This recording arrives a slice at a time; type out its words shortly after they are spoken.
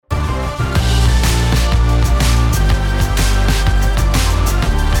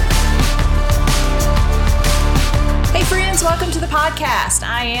podcast.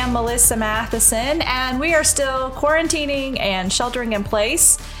 I am Melissa Matheson, and we are still quarantining and sheltering in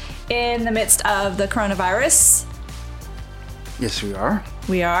place in the midst of the coronavirus. Yes, we are.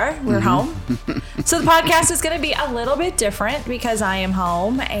 We're home. So the podcast is going to be a little bit different because I am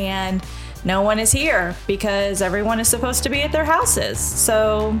home and no one is here because everyone is supposed to be at their houses.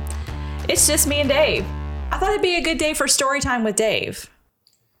 So it's just me and Dave. I thought it'd be a good day for story time with Dave.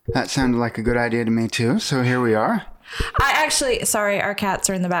 That sounded like a good idea to me too. So here we are. Sorry, our cats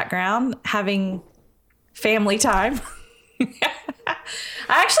are in the background having family time. I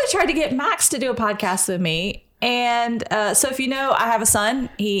actually tried to get Max to do a podcast with me. And so if you know, I have a son.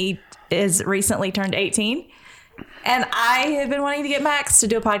 He is recently turned 18. And I have been wanting to get Max to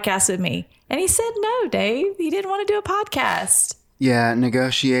do a podcast with me. And he said, no, Dave, he didn't want to do a podcast. Yeah,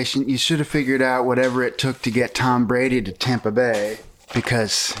 negotiation. You should have figured out whatever it took to get Tom Brady to Tampa Bay.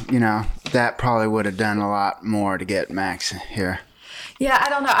 Because, that probably would have done a lot more to get Max here. Yeah, I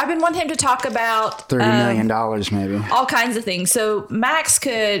don't know. I've been wanting him to talk about $30 million maybe. All kinds of things. So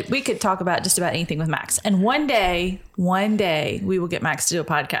we could talk about just about anything with Max. And one day, we will get Max to do a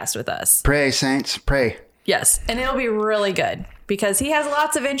podcast with us. Pray, saints, pray. Yes. And it'll be really good because he has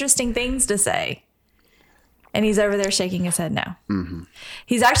lots of interesting things to say. And he's over there shaking his head no. Mm-hmm.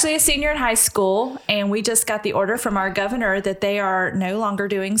 He's actually a senior in high school. And we just got the order from our governor that they are no longer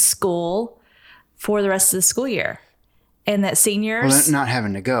doing school for the rest of the school year. And that seniors... Well, not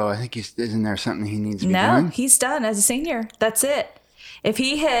having to go. I think isn't there something he needs to be doing? No, he's done as a senior. That's it. If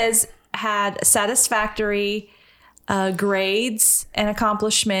he has had satisfactory grades and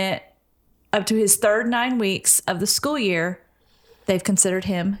accomplishment up to his third 9 weeks of the school year, they've considered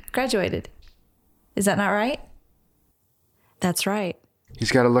him graduated. Is that not right? That's right.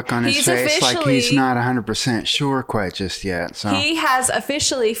 He's got a look on his face like he's not 100% sure quite just yet. So he has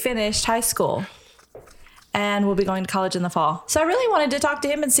officially finished high school and will be going to college in the fall. So I really wanted to talk to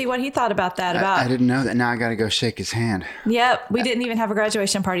him and see what he thought about that. I didn't know that. Now I got to go shake his hand. Yep. We didn't even have a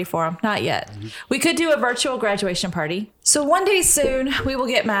graduation party for him. Not yet. Mm-hmm. We could do a virtual graduation party. So one day soon we will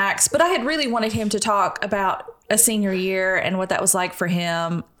get Max, but I had really wanted him to talk about a senior year and what that was like for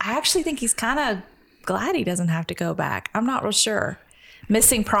him. I actually think he's kind of glad he doesn't have to go back. I'm not real sure.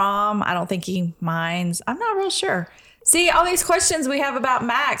 Missing prom, I don't think he minds. I'm not real sure. See, all these questions we have about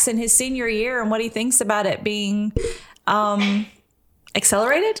Max and his senior year and what he thinks about it being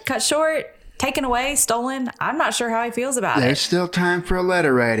accelerated, cut short, taken away, stolen. I'm not sure how he feels about it. There's still time for a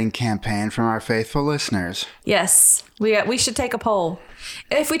letter writing campaign from our faithful listeners. Yes, we should take a poll.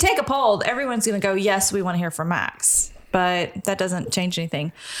 If we take a poll, everyone's going to go, yes, we want to hear from Max. But that doesn't change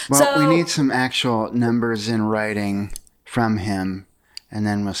anything. Well, we need some actual numbers in writing from him, and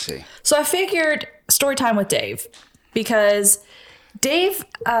then we'll see. So I figured story time with Dave, because Dave,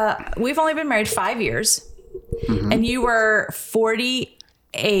 we've only been married 5 years, and you were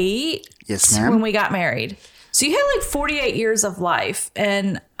 48 when we got married. So you had like 48 years of life,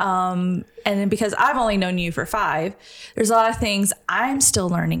 and then because I've only known you for 5, there's a lot of things I'm still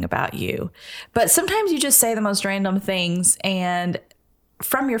learning about you. But sometimes you just say the most random things, and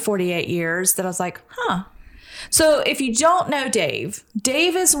from your 48 years that I was like, huh. So if you don't know Dave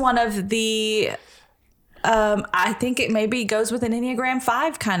is one of the, I think it maybe goes with an Enneagram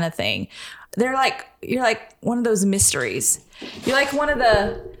 5 kind of thing. You're like one of those mysteries. You're like one of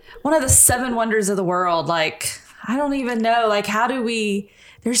the 7 wonders of the world. Like, I don't even know, like,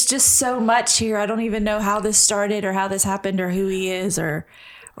 there's just so much here. I don't even know how this started or how this happened or who he is or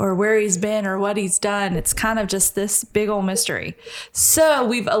where he's been or what he's done. It's kind of just this big old mystery. So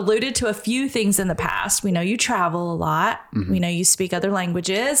we've alluded to a few things in the past. We know you travel a lot. Mm-hmm. We know you speak other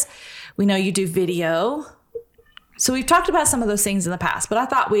languages. We know you do video. So we've talked about some of those things in the past, but I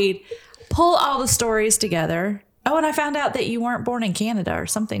thought we'd pull all the stories together. Oh, and I found out that you weren't born in Canada or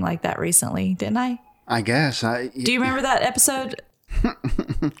something like that recently, didn't I? I guess. Do you remember that episode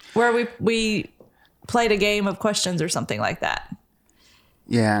where we played a game of questions or something like that?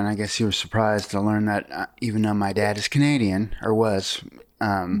 Yeah, and I guess you were surprised to learn that even though my dad is Canadian, or was.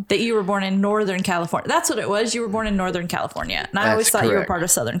 That you were born in Northern California. That's what it was. You were born in Northern California. And I always thought you were part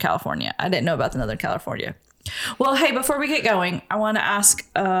of Southern California. I didn't know about the Northern California. Well, hey, before we get going, I want to ask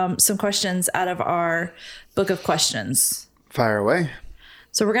some questions out of our book of questions. Fire away.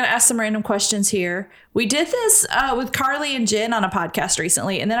 So we're going to ask some random questions here. We did this with Carly and Jen on a podcast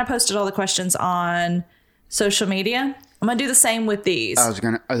recently, and then I posted all the questions on social media. I'm going to do the same with these. Are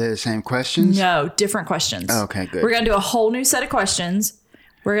they the same questions? No, different questions. Oh, okay, good. We're going to do a whole new set of questions.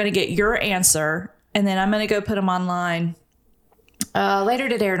 We're going to get your answer, and then I'm going to go put them online later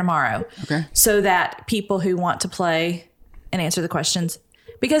today or tomorrow. Okay. So that people who want to play and answer the questions,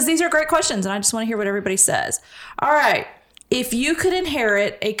 because these are great questions, and I just want to hear what everybody says. All right. If you could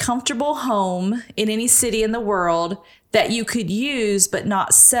inherit a comfortable home in any city in the world that you could use but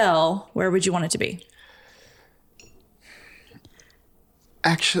not sell, where would you want it to be?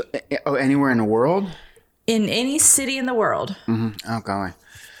 Actually, anywhere in the world? In any city in the world. Mm-hmm. Oh, golly.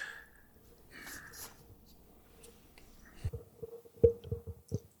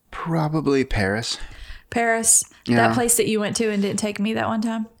 Probably Paris. Paris? Yeah. That place that you went to and didn't take me that one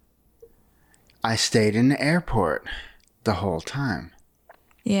time? I stayed in the airport the whole time.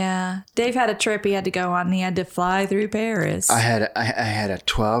 Yeah. Dave had a trip he had to go on, and he had to fly through Paris. I had a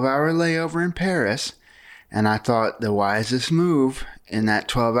 12-hour layover in Paris, and I thought the wisest move in that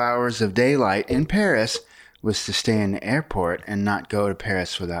 12 hours of daylight in Paris was to stay in the airport and not go to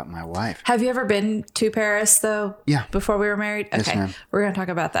Paris without my wife. Have you ever been to Paris, though? Yeah. Before we were married? Okay. Yes, ma'am. We're going to talk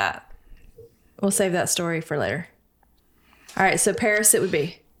about that. We'll save that story for later. All right, so Paris it would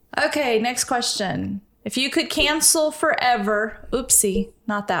be. Okay, next question. If you could cancel forever... Oopsie,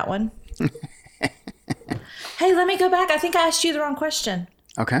 not that one. Hey, let me go back. I think I asked you the wrong question.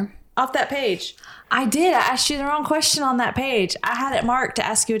 Okay. Off that page. I did. I asked you the wrong question on that page. I had it marked to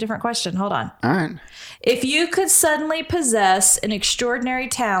ask you a different question. Hold on. All right. If you could suddenly possess an extraordinary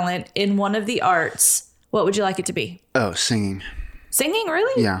talent in one of the arts, what would you like it to be? Oh, singing. Singing,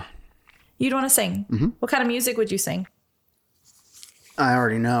 really? Yeah. You'd want to sing? Mm-hmm. What kind of music would you sing? I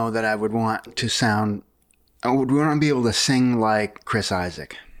already know that I would want to be able to sing like Chris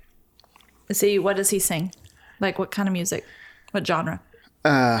Isaak. See, what does he sing? Like what kind of music? What genre?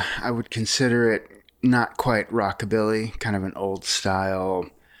 I would consider it not quite rockabilly, kind of an old style,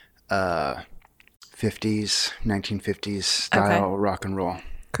 1950s style rock and roll.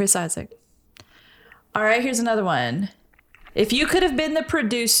 Chris Isaak. All right, here's another one. If you could have been the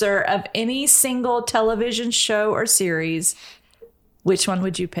producer of any single television show or series, which one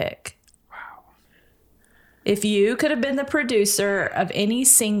would you pick? Wow. If you could have been the producer of any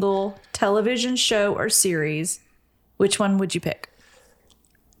single television show or series, which one would you pick?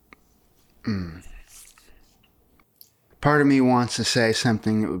 Part of me wants to say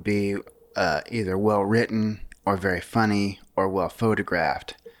something that would be either well written or very funny or well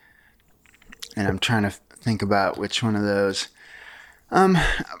photographed. And I'm trying to think about which one of those.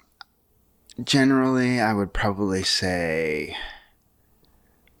 Generally, I would probably say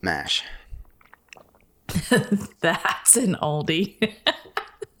MASH. That's an oldie.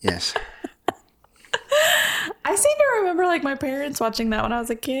 Yes. I seem to remember like my parents watching that when I was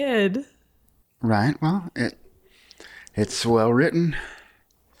a kid. Right. Well, it's well written.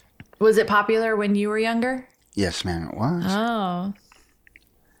 Was it popular when you were younger? Yes, ma'am, it was. Oh.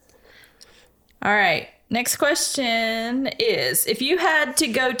 All right. Next question is, if you had to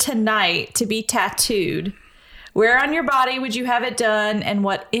go tonight to be tattooed, where on your body would you have it done and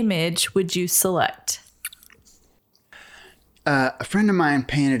what image would you select? A friend of mine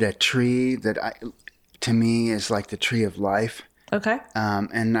painted a tree that to me is like the tree of life. Okay.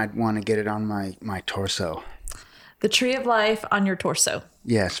 And I'd want to get it on my torso. The tree of life on your torso.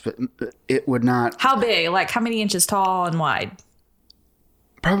 Yes, but it would not... How big? Like how many inches tall and wide?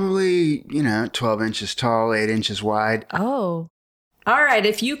 Probably, 12 inches tall, 8 inches wide. Oh. All right.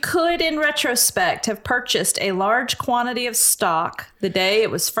 If you could, in retrospect, have purchased a large quantity of stock the day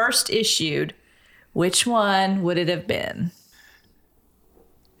it was first issued, which one would it have been?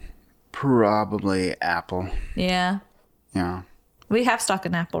 Probably Apple. Yeah. Yeah. We have stock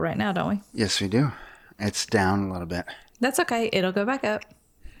in Apple right now, don't we? Yes, we do. It's down a little bit. That's okay. It'll go back up.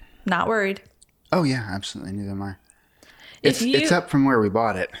 Not worried. Oh, yeah, absolutely. Neither am I. It's up from where we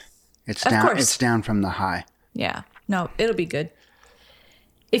bought it. It's down. Course. It's down from the high. Yeah. No, it'll be good.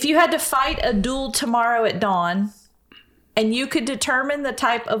 If you had to fight a duel tomorrow at dawn and you could determine the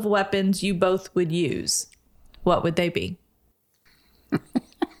type of weapons you both would use, what would they be?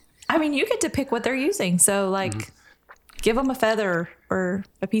 I mean, you get to pick what they're using. So, give them a feather or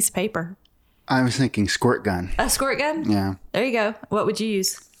a piece of paper. I was thinking squirt gun. A squirt gun? Yeah. There you go. What would you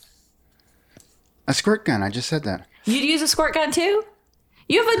use? A squirt gun. I just said that. You'd use a squirt gun too?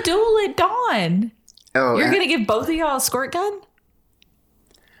 You have a duel at dawn. Oh. You're going to give both of y'all a squirt gun?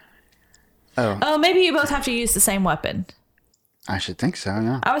 Oh, maybe you both have to use the same weapon. I should think so,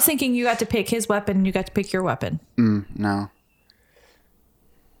 yeah. I was thinking you got to pick his weapon and you got to pick your weapon. No.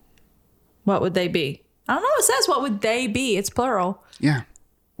 What would they be? I don't know. It says what would they be. It's plural. Yeah.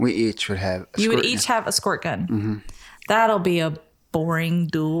 We each would have a squirt gun. You would each have a squirt gun. Mm-hmm. That'll be a boring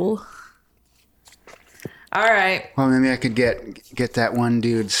duel. All right. Well, maybe I could get that one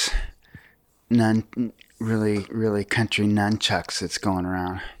dude's really country nunchucks that's going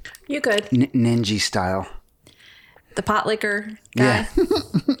around. You could. Ninja style. The pot liquor guy?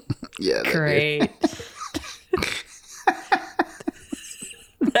 Yeah. Yeah. Great.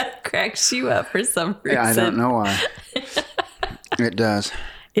 cracks you up for some reason. Yeah, I don't know why. It does.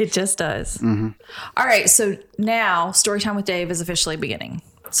 It just does. Mm-hmm. All right. So now Storytime with Dave is officially beginning.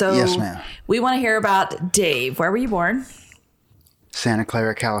 So yes, ma'am. We want to hear about Dave. Where were you born? Santa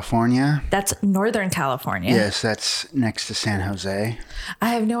Clara, California. That's Northern California. Yes, that's next to San Jose. I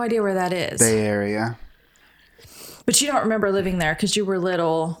have no idea where that is. Bay Area. But you don't remember living there because you were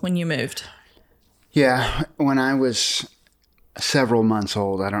little when you moved. Yeah, when I was several months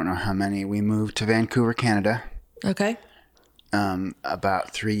old, I don't know how many, we moved to Vancouver, Canada. Okay.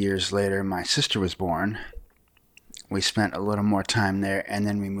 About 3 years later, my sister was born. We spent a little more time there, and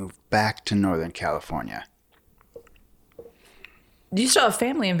then we moved back to Northern California. You still have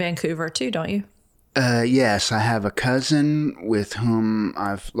family in Vancouver too, don't you? Yes, I have a cousin with whom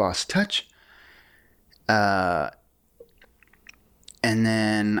I've lost touch. And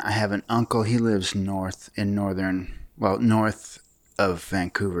then I have an uncle. He lives north of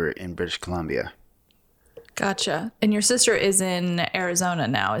Vancouver in British Columbia. Gotcha. And your sister is in Arizona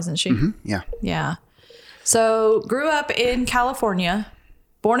now, isn't she? Mm-hmm. Yeah. Yeah. So grew up in California,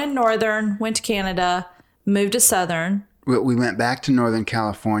 born in Northern, went to Canada, moved to Southern. We went back to Northern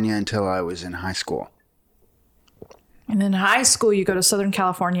California until I was in high school. And then in high school, you go to Southern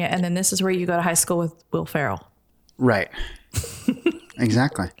California, and then this is where you go to high school with Will Ferrell. Right.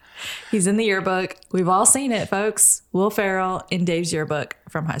 Exactly. He's in the yearbook. We've all seen it, folks. Will Ferrell in Dave's yearbook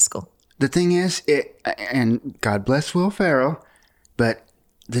from high school. The thing is, and God bless Will Ferrell, but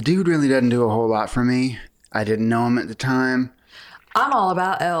the dude really doesn't do a whole lot for me. I didn't know him at the time. I'm all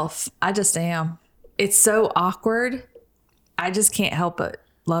about Elf. I just am. It's so awkward. I just can't help but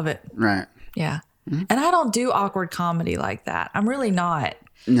love it. Right. Yeah. Mm-hmm. And I don't do awkward comedy like that. I'm really not.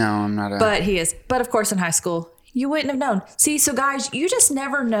 No, I'm not. But he is. But of course, in high school, you wouldn't have known. See, so guys, you just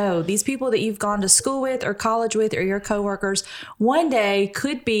never know. These people that you've gone to school with or college with or your coworkers one day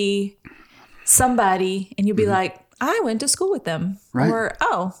could be somebody and you'll be like, I went to school with them. Right. Or,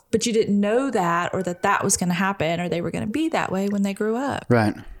 oh, but you didn't know that or that was going to happen or they were going to be that way when they grew up.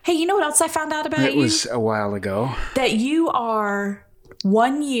 Right. Hey, you know what else I found out about you? It was a while ago. That you are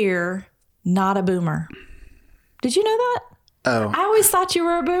 1 year not a boomer. Did you know that? Oh. I always thought you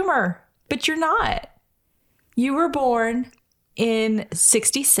were a boomer, but you're not. You were born in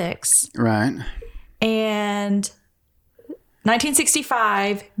 66. Right. And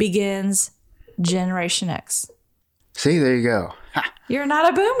 1965 begins Generation X. See, there you go. Ha. You're not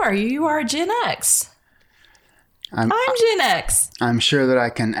a boomer. You are Gen X. I'm Gen X. I'm sure that I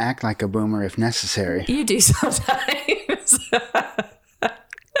can act like a boomer if necessary. You do sometimes.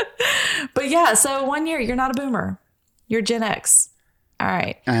 But yeah, so 1 year, you're not a boomer. You're Gen X. All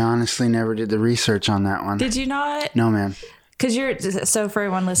right. I honestly never did the research on that one. Did you not? No, ma'am. Because so for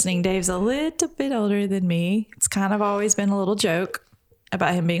everyone listening, Dave's a little bit older than me. It's kind of always been a little joke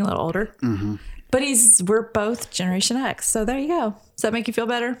about him being a little older. Mm-hmm. But we're both Generation X. So there you go. Does that make you feel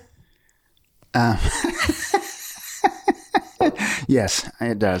better? Yes,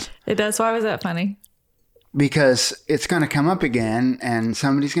 it does. It does. Why was that funny? Because it's going to come up again and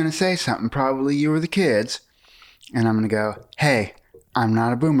somebody's going to say something. Probably you or the kids. And I'm going to go, hey, I'm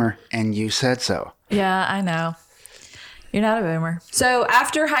not a boomer. And you said so. Yeah, I know. You're not a boomer. So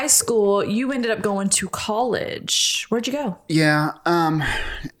after high school, you ended up going to college. Where'd you go? Yeah.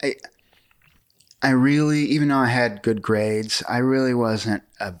 I really, even though I had good grades, I really wasn't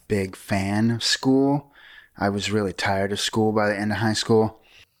a big fan of school. I was really tired of school by the end of high school.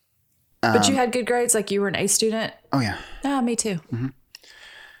 But you had good grades, like you were an A student? Oh, yeah. Ah, me too. Mm-hmm.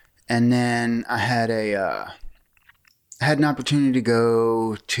 And then I had had an opportunity to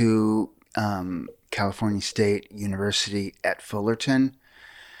go to California State University at Fullerton,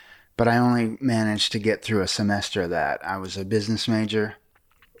 but I only managed to get through a semester of that. I was a business major,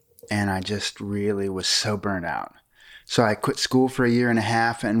 and I just really was so burnt out. So I quit school for 1.5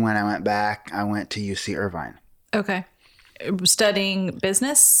 years, and when I went back, I went to UC Irvine. Okay. Studying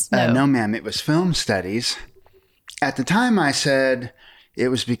business? No, ma'am. It was film studies. At the time, I said it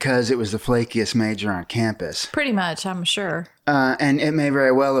was because it was the flakiest major on campus. Pretty much, I'm sure. And it may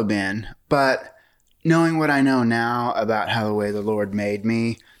very well have been. But knowing what I know now about how the way the Lord made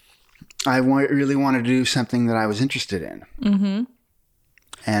me, I really wanted to do something that I was interested in. Mm-hmm.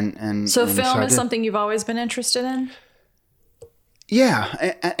 And film is something you've always been interested in?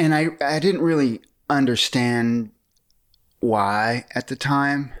 Yeah. And I didn't really understand why at the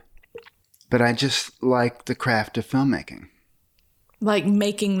time, but I just like the craft of filmmaking. Like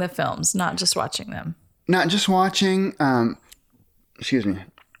making the films, not just watching them. Not just watching. Excuse me.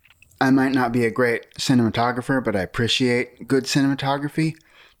 I might not be a great cinematographer, but I appreciate good cinematography.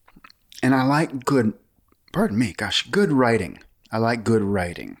 And I like good writing. I like good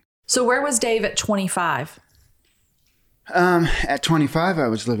writing. So where was Dave at 25? At 25, I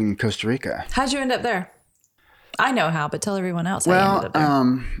was living in Costa Rica. How'd you end up there? I know how, but tell everyone else how you ended up there.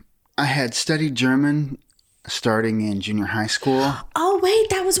 I had studied German starting in junior high school. Oh, wait,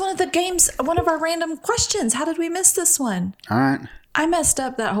 that was one of our random questions. How did we miss this one? All right. I messed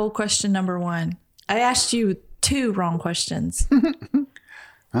up that whole question number 1. I asked you 2 wrong questions.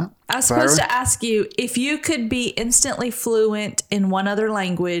 I was supposed to ask you if you could be instantly fluent in one other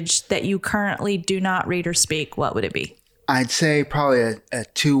language that you currently do not read or speak, what would it be? I'd say probably a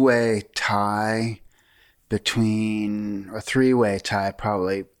 2-way tie between, or 3-way tie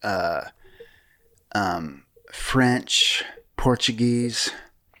probably, French, Portuguese,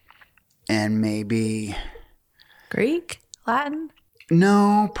 and maybe... Greek? Latin?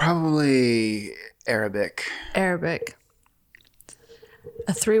 No, probably Arabic. Arabic.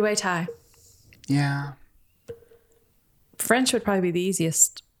 A 3-way tie. Yeah. French would probably be the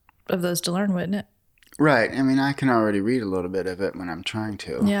easiest of those to learn, wouldn't it? Right. I mean, I can already read a little bit of it when I'm trying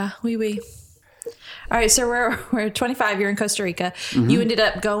to. Yeah, oui. All right, so we're 25. You're in Costa Rica. Mm-hmm. You ended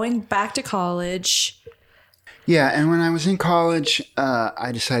up going back to college. Yeah, and when I was in college, I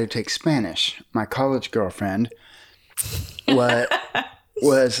decided to take Spanish. My college girlfriend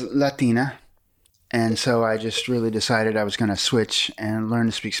was Latina, and so I just really decided I was going to switch and learn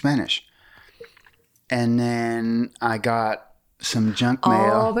to speak Spanish. And then I got some junk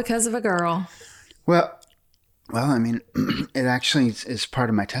mail. All because of a girl. Well, I mean, it actually is part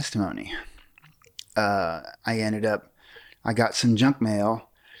of my testimony. I got some junk mail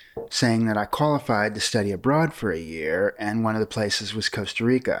saying that I qualified to study abroad for a year, and one of the places was Costa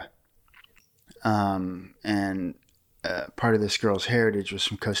Rica. And part of this girl's heritage was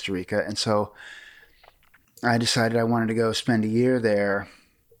from Costa Rica, and so I decided I wanted to go spend a year there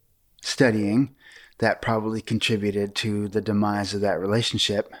studying. That probably contributed to the demise of that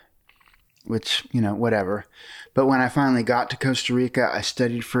relationship, which, whatever. But when I finally got to Costa Rica, I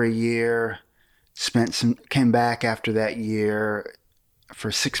studied for a year, came back after that year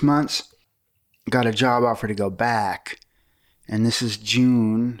for 6 months, got a job offer to go back. And this is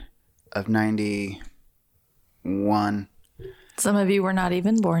June of 91. Some of you were not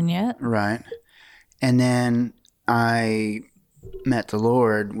even born yet. Right. And then I met the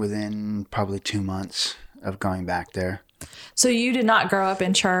Lord within probably 2 months of going back there. So you did not grow up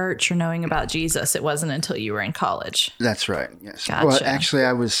in church or knowing about Jesus. It wasn't until you were in college. That's right. Yes. Gotcha. Well, actually,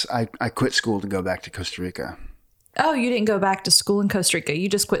 I quit school to go back to Costa Rica. Oh, you didn't go back to school in Costa Rica. You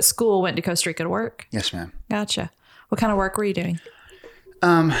just quit school, went to Costa Rica to work? Yes, ma'am. Gotcha. What kind of work were you doing?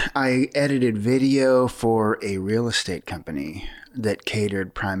 I edited video for a real estate company that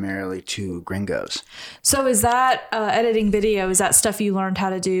catered primarily to gringos. So is that editing video, is that stuff you learned how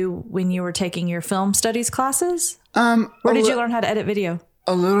to do when you were taking your film studies classes? Where did you learn how to edit video?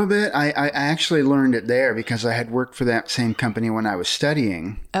 A little bit. I actually learned it there because I had worked for that same company when I was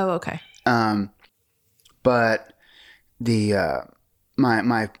studying. Oh, okay. But the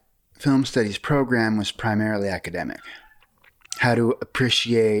my film studies program was primarily academic. How to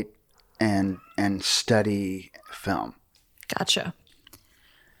appreciate and study film. Gotcha.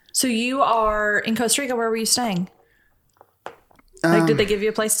 So you are in Costa Rica. Where were you staying? Did they give you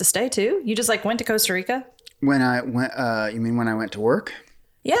a place to stay too? You just went to Costa Rica? When I went, you mean when I went to work?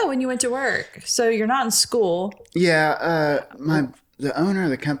 Yeah, when you went to work. So you're not in school. Yeah, the owner of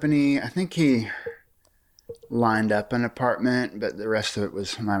the company, I think he lined up an apartment, but the rest of it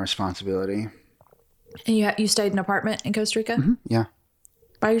was my responsibility. And you stayed in an apartment in Costa Rica? Mm-hmm, yeah.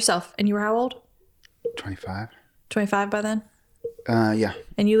 By yourself? And you were how old? 25. 25 by then? Yeah.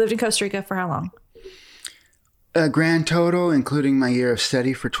 And you lived in Costa Rica for how long? Grand total, including my year of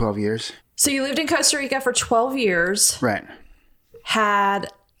study, for 12 years. So you lived in Costa Rica for 12 years. Right. Had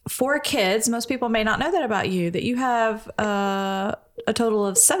 4 kids. Most people may not know that about you, that you have a total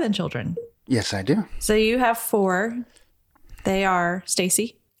of 7 children. Yes, I do. So you have 4. They are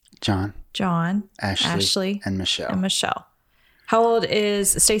Stacy, John, Ashley, and Michelle. How old is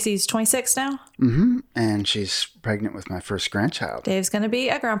Stacy's 26 now? Mm-hmm. And she's pregnant with my first grandchild. Dave's going to be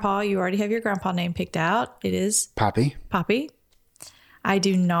a grandpa. You already have your grandpa name picked out. It is Poppy. I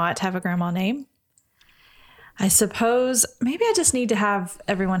do not have a grandma name. I suppose maybe I just need to have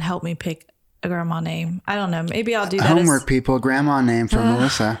everyone help me pick a grandma name. I don't know. Maybe I'll do that. Homework, people. Grandma name for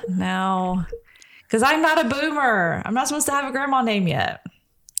Melissa. No, because I'm not a boomer. I'm not supposed to have a grandma name yet.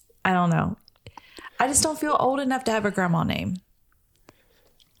 I don't know. I just don't feel old enough to have a grandma name.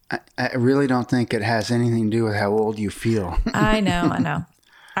 I really don't think it has anything to do with how old you feel. I know.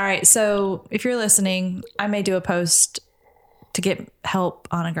 All right. So if you're listening, I may do a post to get help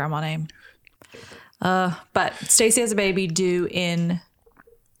on a grandma name. But Stacy has a baby due in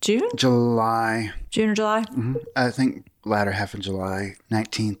June? July. June or July? Mm-hmm. I think latter half of July,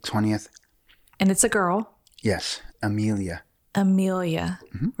 19th, 20th. And it's a girl. Yes, Amelia.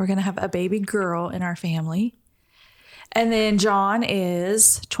 Mm-hmm. We're going to have a baby girl in our family. And then John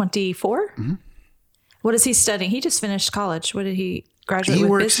is 24. Mm-hmm. What is he studying? He just finished college. What did he graduate with? He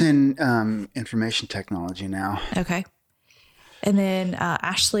works in information technology now. Okay. And then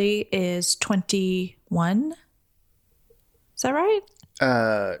Ashley is 21. Is that right?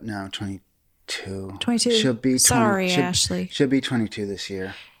 No, 22. 22. She'll be 20, Sorry, Ashley. She'll be 22 this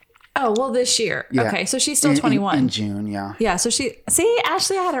year. Oh, well, this year. Yeah. Okay, so she's still 21. In June, yeah. Yeah, so see,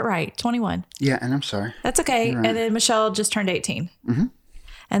 Ashley, I had it right. 21. Yeah, and I'm sorry. That's okay. Right. And then Michelle just turned 18. Mm-hmm.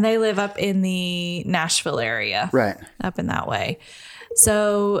 And they live up in the Nashville area. Right. Up in that way.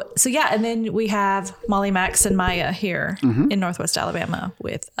 So yeah, and then we have Molly, Max, and Maya here in Northwest Alabama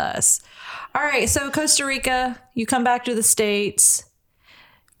with us. All right, so Costa Rica, you come back to the States.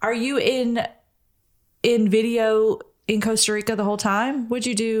 Are you in video in Costa Rica the whole time? What'd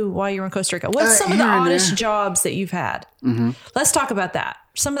you do while you were in Costa Rica? What's some of the oddest jobs that you've had? Mm-hmm. Let's talk about that.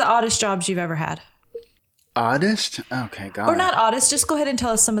 Some of the oddest jobs you've ever had. Oddest? Okay, got it. Or not oddest, just go ahead and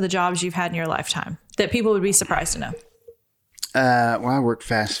tell us some of the jobs you've had in your lifetime that people would be surprised to know. Well, I worked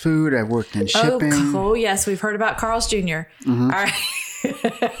fast food. I worked in shipping. Oh yes, we've heard about Carl's Jr. Mm-hmm. All right.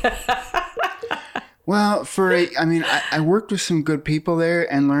 Well, I worked with some good people there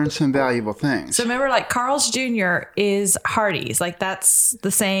and learned some valuable things. So remember, like Carl's Jr. is Hardee's. Like that's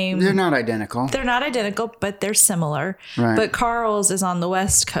the same. They're not identical. They're not identical, but they're similar. Right. But Carl's is on the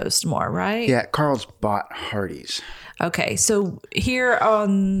West Coast more, right? Yeah, Carl's bought Hardee's. Okay, so here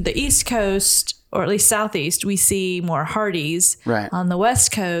on the East Coast, or at least Southeast, we see more Hardee's. Right. On the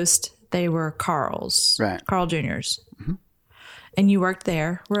West Coast, they were Carl's. Right. Carl Jr.'s. Mm-hmm. And you worked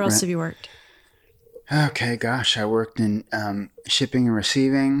there. Where else have you worked? Okay, gosh, I worked in shipping and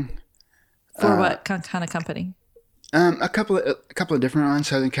receiving. For what kind of company? A couple of different ones.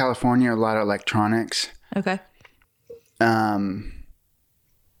 Southern California, a lot of electronics. Okay.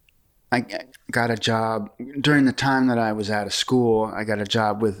 I got a job during the time that I was out of school. I got a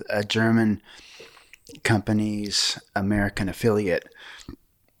job with a German company's American affiliate,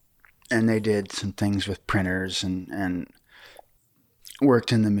 and they did some things with printers and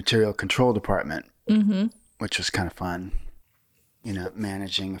worked in the material control department, which was kind of fun. You know,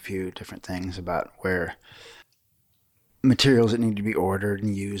 managing a few different things about where materials that need to be ordered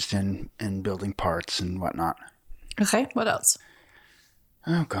and used in building parts and whatnot. Okay, what else?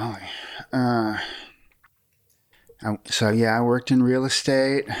 Oh, golly. I worked in real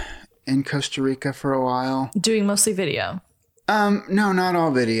estate in Costa Rica for a while. Doing mostly video? No, not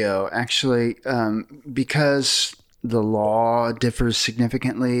all video. Actually, because the law differs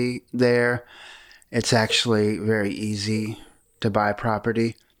significantly there, it's actually very easy to buy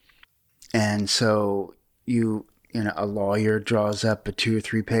property. And so a lawyer draws up a 2 or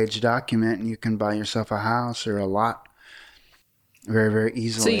 3 page document and you can buy yourself a house or a lot very, very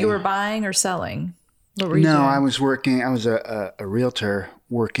easily. So you were buying or selling? What were you doing? I was working. I was a realtor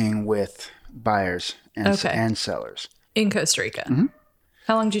working with buyers and sellers. In Costa Rica? Mm-hmm.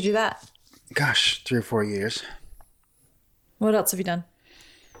 How long did you do that? Gosh, 3 or 4 years. What else have you done?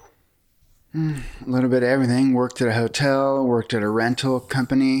 A little bit of everything. Worked at a hotel, worked at a rental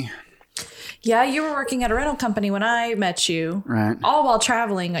company. Yeah, you were working at a rental company when I met you. Right. All while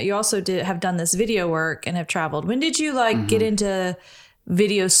traveling. You also have done this video work and have traveled. When did you get into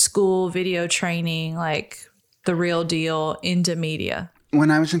video school, video training, like the real deal, into media?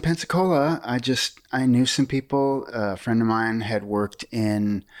 When I was in Pensacola, I knew some people. A friend of mine had worked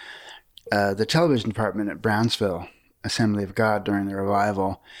in the television department at Brownsville Assembly of God during the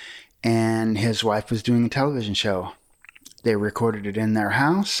revival, and his wife was doing a television show. They recorded it in their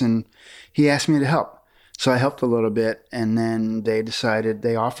house, and he asked me to help. So I helped a little bit, and then they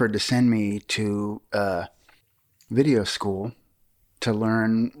offered to send me to video school to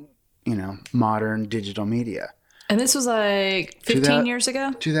learn, modern digital media. And this was like 15 years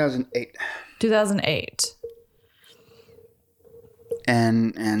ago? 2008. 2008.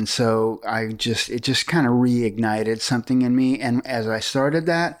 And so it just kind of reignited something in me. And as I started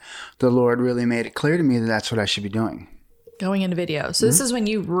that, the Lord really made it clear to me that that's what I should be doing. Going into video. So this is when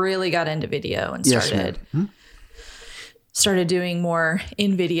you really got into video and started doing more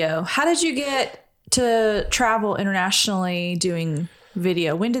in video. How did you get to travel internationally doing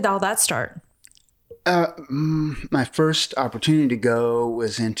video? When did all that start? My first opportunity to go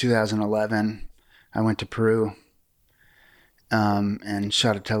was in 2011. I went to Peru and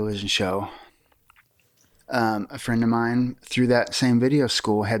shot a television show. A friend of mine through that same video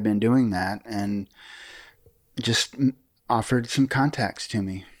school had been doing that, and just offered some contacts to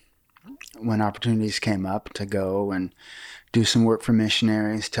me when opportunities came up to go and do some work for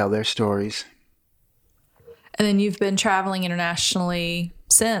missionaries, tell their stories. And then you've been traveling internationally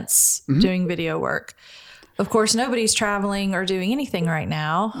since doing video work. Of course, nobody's traveling or doing anything right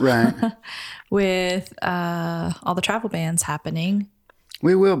now. Right. With all the travel bans happening.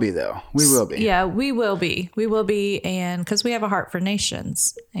 We will be, though. We will be. Yeah, we will be. We will be. And because we have a heart for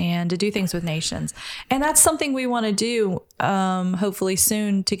nations and to do things with nations. And that's something we want to do, hopefully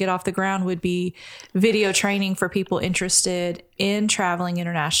soon to get off the ground, would be video training for people interested in traveling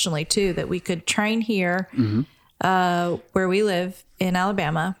internationally, too, that we could train here where we live in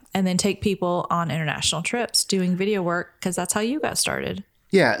Alabama and then take people on international trips doing video work, because that's how you got started.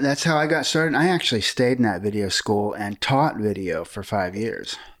 Yeah, that's how I got started. I actually stayed in that video school and taught video for 5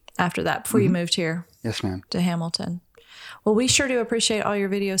 years. After that, before you moved here? Yes, ma'am. To Hamilton. Well, we sure do appreciate all your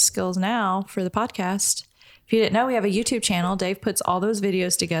video skills now for the podcast. If you didn't know, we have a YouTube channel. Dave puts all those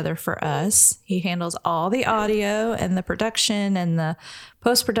videos together for us. He handles all the audio and the production and the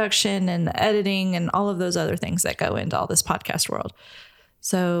post-production and the editing and all of those other things that go into all this podcast world.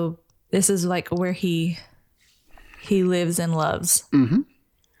 So this is like where he lives and loves. Mm-hmm.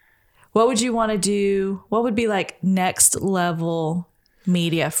 What would you want to do? What would be like next level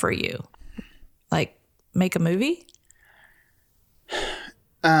media for you? Like make a movie?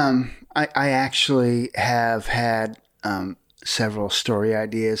 I actually have had several story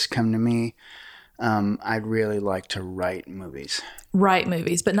ideas come to me. I'd really like to write movies. Write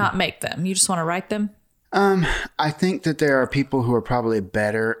movies, but not make them. You just want to write them? I think that there are people who are probably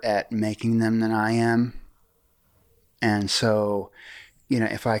better at making them than I am. And so,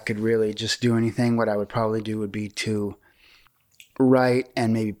 if I could really just do anything, what I would probably do would be to write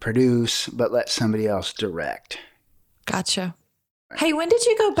and maybe produce, but let somebody else direct. Gotcha. Hey, when did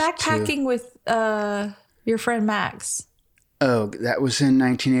you go backpacking with your friend Max? Oh, that was in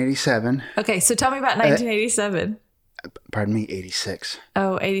 1987. Okay, so tell me about 1987. Pardon me, 86.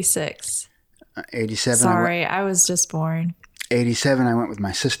 Oh, 86. 87. Sorry, I was just born. 87, I went with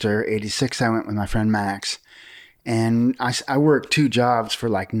my sister. 86, I went with my friend Max. And I worked 2 jobs for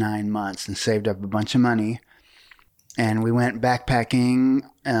like 9 months and saved up a bunch of money. And we went backpacking.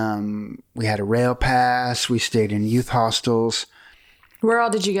 We had a rail pass. We stayed in youth hostels. Where all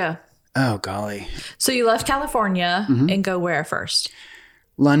did you go? Oh, golly. So you left California and go where first?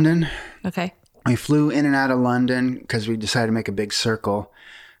 London. Okay. We flew in and out of London because we decided to make a big circle.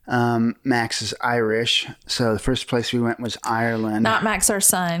 Max is Irish, so the first place we went was Ireland. Not Max, our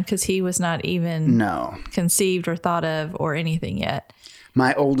son, because he was not even conceived or thought of or anything yet.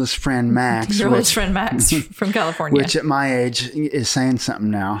 My oldest friend, Max. Your oldest friend, Max, from California. Which at my age is saying something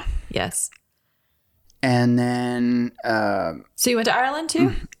now. Yes. And then... so you went to Ireland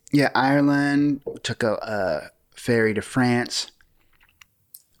too? Yeah, Ireland. Took a ferry to France.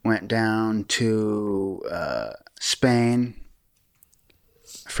 Went down to Spain.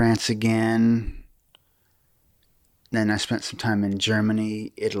 France again. Then I spent some time in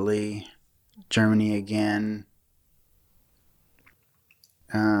Germany, Italy, Germany again.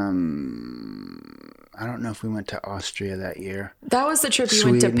 I don't know if we went to Austria that year. That was the trip you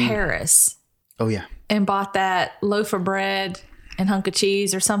went to Paris. Oh, yeah. And bought that loaf of bread and hunk of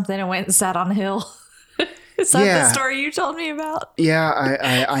cheese or something and went and sat on a hill. Is that the story you told me about? Yeah,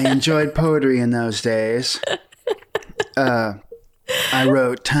 I enjoyed poetry in those days. I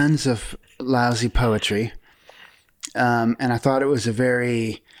wrote tons of lousy poetry, and I thought it was a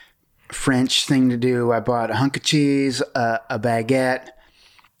very French thing to do. I bought a hunk of cheese, a baguette,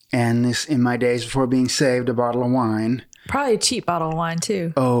 and this, in my days before being saved, a bottle of wine. Probably a cheap bottle of wine,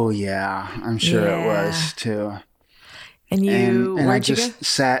 too. Oh, yeah. I'm sure it was, too. And I just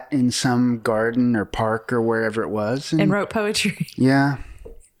sat in some garden or park or wherever it was. And wrote poetry. Yeah.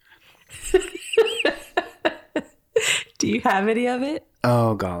 Do you have any of it?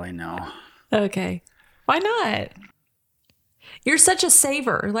 Oh, golly, no. Okay. Why not? You're such a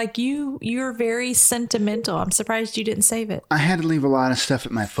saver. Like you're very sentimental. I'm surprised you didn't save it. I had to leave a lot of stuff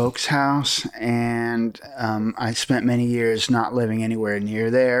at my folks' house, and I spent many years not living anywhere near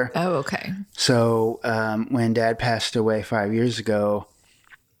there. Oh, okay. So when Dad passed away 5 years ago,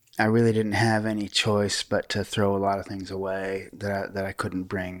 I really didn't have any choice but to throw a lot of things away that I couldn't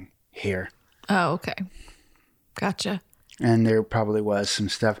bring here. Oh, okay. Gotcha. And there probably was some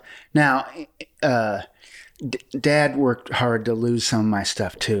stuff. Now, Dad worked hard to lose some of my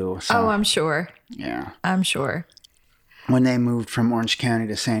stuff too. So, oh, I'm sure. Yeah. I'm sure. When they moved from Orange County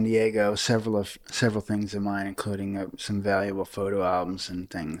to San Diego, several things of mine, including some valuable photo albums and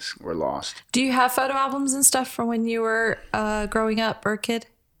things, were lost. Do you have photo albums and stuff from when you were growing up or a kid?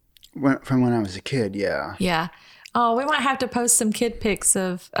 From when I was a kid, yeah. Yeah. Oh, we might have to post some kid pics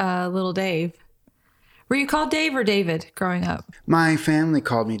of little Dave. Were you called Dave or David growing up? My family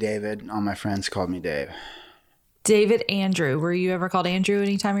called me David. All my friends called me Dave. David Andrew. Were you ever called Andrew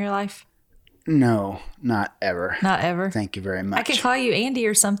any time in your life? No, not ever. Not ever? Thank you very much. I could call you Andy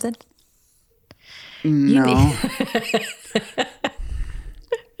or something. No.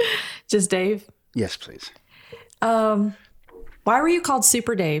 Just Dave? Yes, please. Why were you called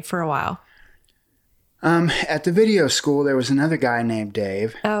Super Dave for a while? At the video school, there was another guy named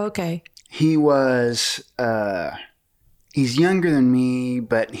Dave. Oh, okay. He was, he's younger than me,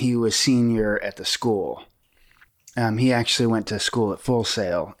 but he was senior at the school. He actually went to school at Full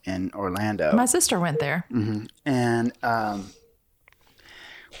Sail in Orlando. My sister went there. Mm-hmm. And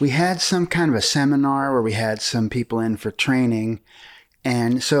we had some kind of a seminar where we had some people in for training.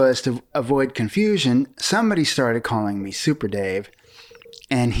 And so as to avoid confusion, somebody started calling me Super Dave,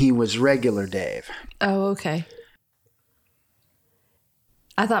 and he was Regular Dave. Oh, okay.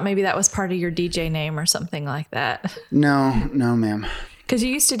 I thought maybe that was part of your DJ name or something like that. No, ma'am. Because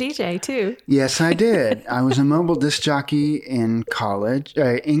you used to DJ too. Yes, I did. I was a mobile disc jockey in college,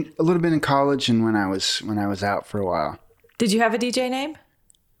 a little bit in college, and when I was out for a while. Did you have a DJ name?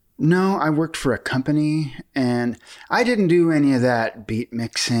 No, I worked for a company, and I didn't do any of that beat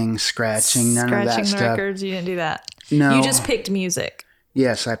mixing, scratching, none of that stuff. Scratching records, you didn't do that? No. You just picked music.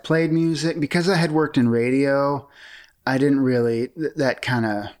 Yes, I played music. Because I had worked in radio, I didn't really, that kind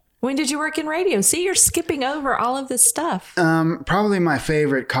of... When did you work in radio? See, you're skipping over all of this stuff. Probably my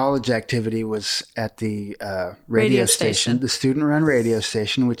favorite college activity was at the radio station, the student-run radio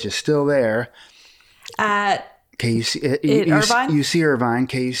station, which is still there. At Irvine? UC Irvine,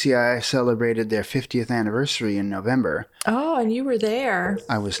 KUCI celebrated their 50th anniversary in November. Oh, and you were there.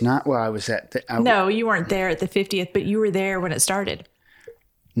 I was not, well, I was at the... No, you weren't there at the 50th, but you were there when it started.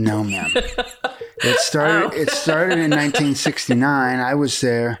 No, ma'am. It started in 1969. I was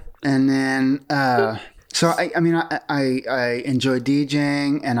there. And then, so I enjoyed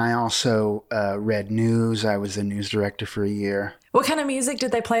DJing, and I also read news. I was the news director for a year. What kind of music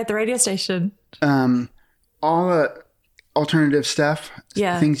did they play at the radio station? All the alternative stuff.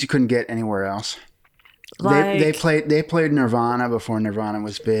 Yeah. Things you couldn't get anywhere else. Like... They played Nirvana before Nirvana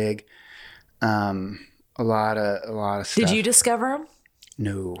was big. A lot of stuff. Did you discover them?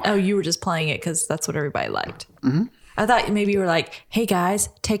 No. Oh, you were just playing it because that's what everybody liked. Mm-hmm. I thought maybe you were like, hey guys,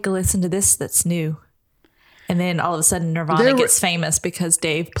 take a listen to this that's new. And then all of a sudden Nirvana gets famous because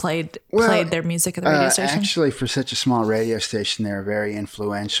Dave played their music at the radio station. Actually, for such a small radio station, they're very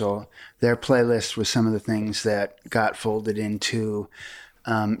influential. Their playlist was some of the things that got folded into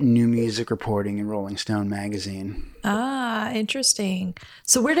new music reporting in Rolling Stone magazine. Ah, interesting.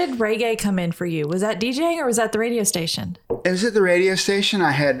 So where did reggae come in for you? Was that DJing or was that the radio station? It was at the radio station.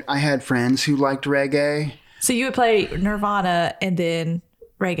 I had friends who liked reggae. So you would play Nirvana and then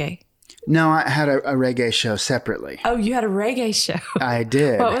reggae? No, I had a reggae show separately. Oh, you had a reggae show? I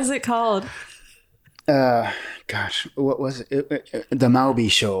did. What was it called? Gosh, what was it? The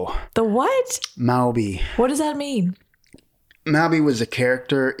Maubie Show. The what? Maubie. What does that mean? Maubie was a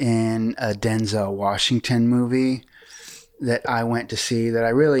character in a Denzel Washington movie that I went to see that I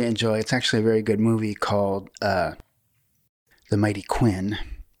really enjoy. It's actually a very good movie called The Mighty Quinn.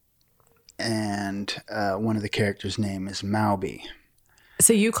 And one of the characters' name is Maubie.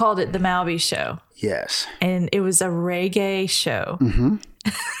 So you called it the Maubie Show? Yes. And it was a reggae show? Mm-hmm.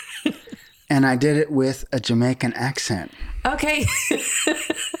 And I did it with a Jamaican accent. Okay.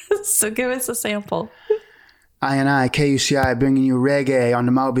 So give us a sample. I, KUCI, bringing you reggae on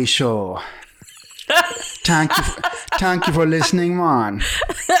the Maubie Show. Thank you for listening, man.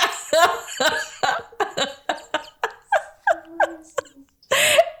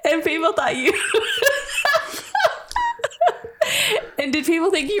 And people thought you... And did people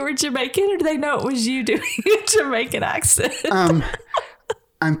think you were Jamaican, or did they know it was you doing a Jamaican accent?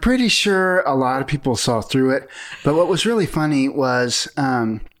 I'm pretty sure a lot of people saw through it. But what was really funny was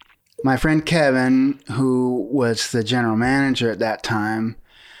my friend Kevin, who was the general manager at that time,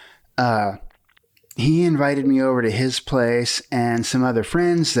 he invited me over to his place and some other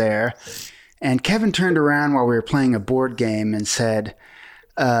friends there. And Kevin turned around while we were playing a board game and said,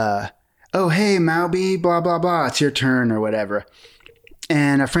 oh, hey, Maubie, blah, blah, blah, it's your turn or whatever.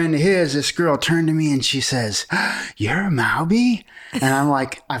 And a friend of his, this girl, turned to me and she says, you're a Maubie? And I'm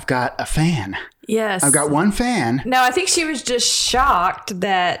like, I've got a fan. Yes. I've got one fan. No, I think she was just shocked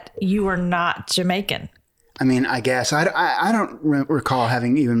that you were not Jamaican. I mean, I guess. I don't recall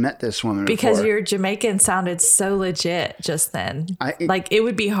having even met this woman because before. your Jamaican sounded so legit just then. Like, it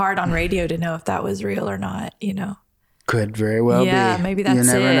would be hard on radio to know if that was real or not, you know? Could very well be. Yeah, maybe that's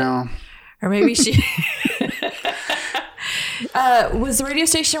it. You never know. Or maybe she... Was the radio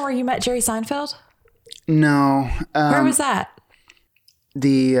station where you met Jerry Seinfeld? No. Where was that?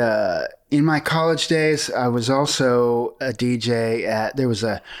 In my college days, I was also a DJ there was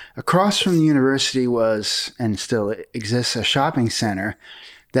across from the university was, and still exists, a shopping center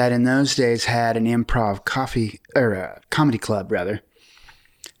that in those days had an improv comedy club rather.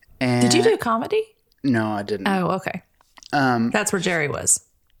 And did you do comedy? No, I didn't. Oh, okay. That's where Jerry was.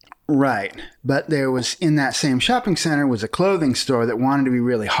 Right. But there was, in that same shopping center was a clothing store that wanted to be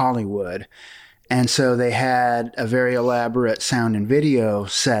really Hollywood. And so they had a very elaborate sound and video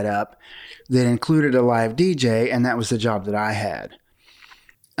setup that included a live DJ, and that was the job that I had.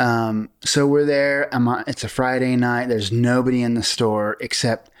 So we're there. It's a Friday night. There's nobody in the store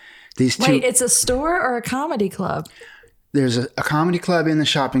except these two. Wait, it's a store or a comedy club? There's a comedy club in the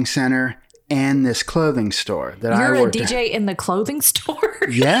shopping center and this clothing store that I worked at. You're a DJ in the clothing store?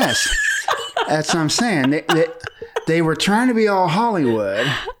 Yes. That's what I'm saying. They were trying to be all Hollywood.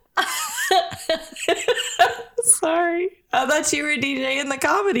 Sorry. I thought you were a DJ in the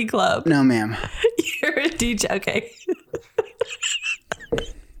comedy club. No, ma'am. You're a DJ. Okay.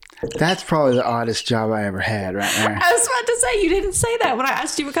 That's probably the oddest job I ever had right there. I was about to say, you didn't say that when I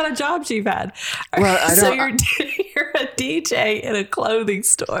asked you what kind of jobs you've had. Well, I don't. So you're a DJ in a clothing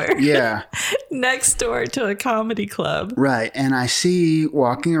store. Yeah. Next door to a comedy club. Right. And I see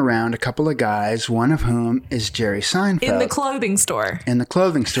walking around a couple of guys, one of whom is Jerry Seinfeld. In the clothing store. In the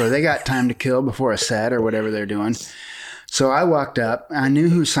clothing store. They got time to kill before a set or whatever they're doing. So I walked up. I knew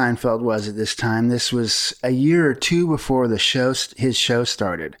who Seinfeld was at this time. This was a year or two before his show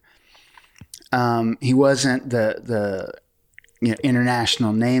started. He wasn't the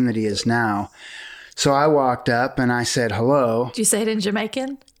international name that he is now. So I walked up and I said, hello. Did you say it in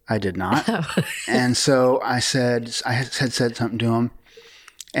Jamaican? I did not. And so I had said something to him,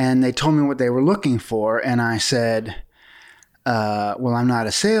 and they told me what they were looking for. And I said, well, I'm not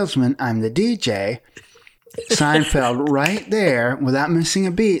a salesman. I'm the DJ. Seinfeld right there, without missing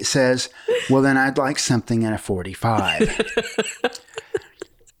a beat, says, well, then I'd like something in a 45.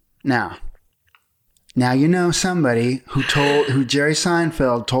 Now you know somebody who Jerry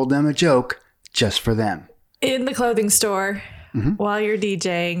Seinfeld told them a joke just for them. In the clothing store, while you're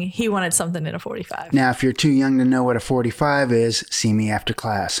DJing, he wanted something in a 45. Now, if you're too young to know what a 45 is, see me after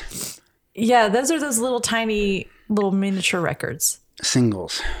class. Yeah, those are those little tiny little miniature records.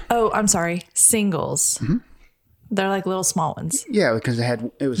 Singles. Oh, I'm sorry. Singles. Mm-hmm. They're like little small ones. Yeah, because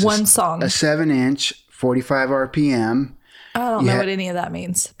it was one song. A 7-inch, 45 RPM. I don't know what any of that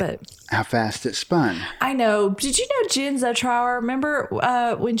means, but how fast it spun. I know. Did you know Jen Zetrower? Remember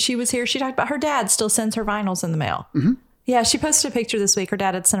when she was here? She talked about her dad still sends her vinyls in the mail. Mm-hmm. Yeah, she posted a picture this week. Her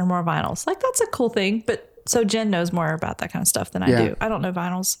dad had sent her more vinyls. Like, that's a cool thing. But so Jen knows more about that kind of stuff than I do. I don't know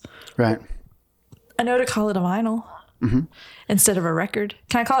vinyls. Right. I know to call it a vinyl instead of a record.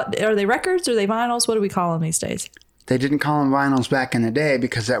 Can I call it? Are they records or are they vinyls? What do we call them these days? They didn't call them vinyls back in the day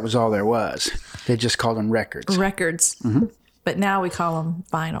because that was all there was. They just called them records. Records. Mm-hmm. But now we call them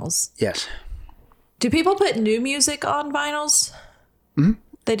vinyls. Yes. Do people put new music on vinyls? Mm-hmm.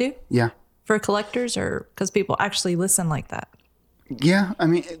 They do? Yeah. For collectors or because people actually listen like that? Yeah. I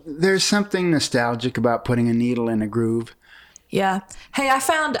mean, there's something nostalgic about putting a needle in a groove. Yeah. Hey, I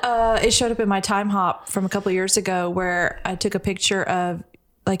found it showed up in my Time Hop from a couple of years ago where I took a picture of,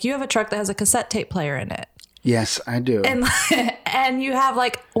 like, you have a truck that has a cassette tape player in it. Yes, I do. And you have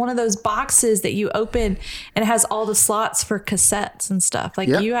like one of those boxes that you open and it has all the slots for cassettes and stuff. Like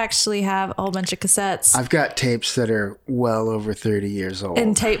you actually have a whole bunch of cassettes. I've got tapes that are well over 30 years old.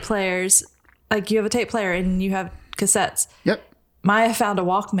 And tape players. Like you have a tape player and you have cassettes. Yep. Maya found a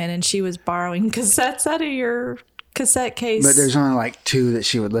Walkman and she was borrowing cassettes out of your cassette case. But there's only like 2 that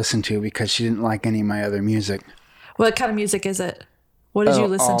she would listen to because she didn't like any of my other music. What kind of music is it? What did you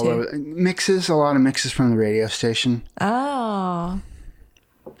listen to? Mixes, a lot of mixes from the radio station. Oh.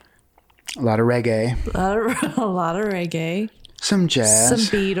 A lot of reggae. A lot of reggae. Some jazz.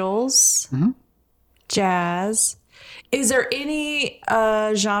 Some Beatles. Mm-hmm. Jazz. Is there any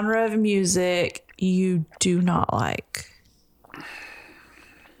genre of music you do not like?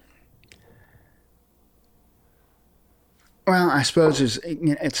 Well, I suppose it's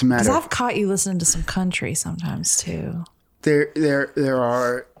a matter. Because I've caught you listening to some country sometimes too. There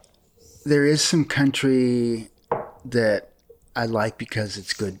is some country that I like because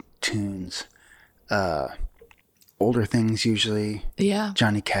it's good tunes. Older things usually. Yeah.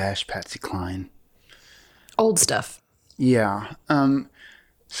 Johnny Cash, Patsy Cline. Old stuff. Yeah.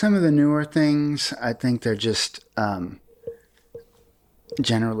 Some of the newer things, I think they're just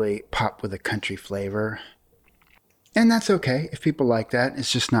generally pop with a country flavor. And that's okay if people like that.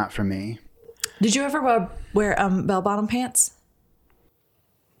 It's just not for me. Did you ever wear bell-bottom pants?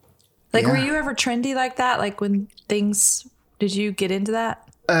 Like, were you ever trendy like that? Like did you get into that?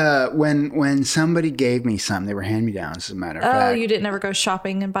 When somebody gave me some, they were hand-me-downs, as a matter of fact. Oh, you didn't ever go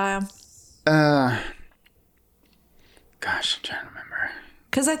shopping and buy them? Gosh, I'm trying to remember.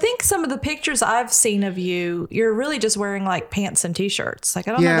 Because I think some of the pictures I've seen of you, you're really just wearing like pants and t-shirts. Like,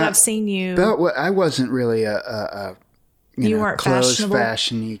 I don't know that I've seen you. I wasn't really a you weren't fashionable,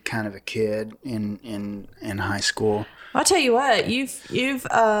 fashion-y kind of a kid in high school. I'll tell you what, you've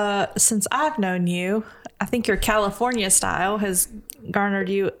since I've known you, I think your California style has garnered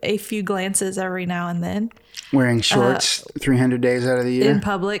you a few glances every now and then. Wearing shorts 300 days out of the year? In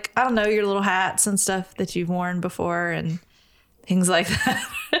public. I don't know, your little hats and stuff that you've worn before and things like that.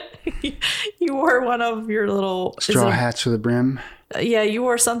 You wore one of your little... straw hats with a brim? Yeah, you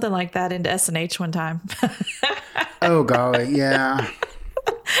wore something like that into SNH one time. Oh, golly, yeah.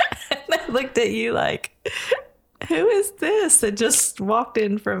 And I looked at you like, who is this that just walked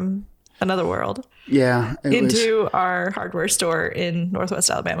in from another world? Yeah. Into our hardware store in Northwest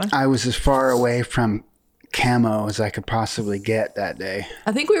Alabama. I was as far away from camo as I could possibly get that day.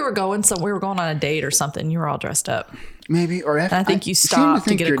 I think we were going on a date or something. You were all dressed up. Maybe, or after. I think you stopped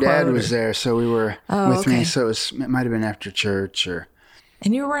to get a quote. Your dad was there, so we were with me. So it might have been after church, or.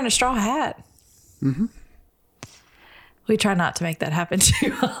 And you were wearing a straw hat. Mm-hmm. We try not to make that happen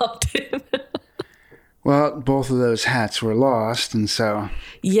too often. Well, both of those hats were lost, and so.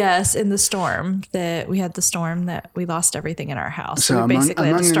 Yes, in the storm that we lost everything in our house. So we basically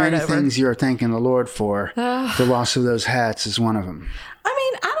had to start over. Among the many things you're thanking the Lord for, the loss of those hats is one of them.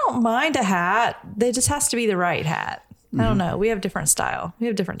 I mean, I don't mind a hat. It just has to be the right hat. I don't know. We have different style. We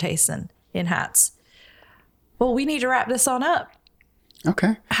have different tastes in hats. Well, we need to wrap this on up.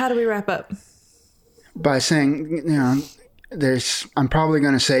 Okay. How do we wrap up? By saying, I'm probably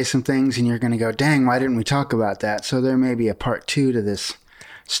going to say some things and you're going to go, dang, why didn't we talk about that? So there may be a part 2 to this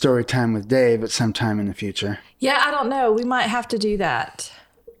story time with Dave at some time in the future. Yeah, I don't know. We might have to do that.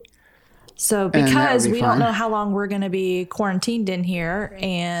 So because we don't know how long we're going to be quarantined in here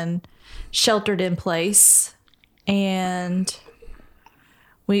and sheltered in place. And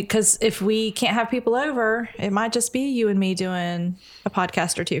because if we can't have people over, it might just be you and me doing a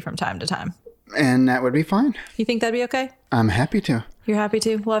podcast or two from time to time. And that would be fine. You think that'd be okay? I'm happy to. You're happy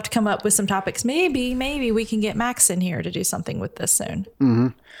to? We'll have to come up with some topics. Maybe we can get Max in here to do something with this soon. Mm-hmm.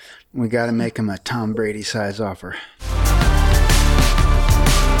 We got to make him a Tom Brady size offer.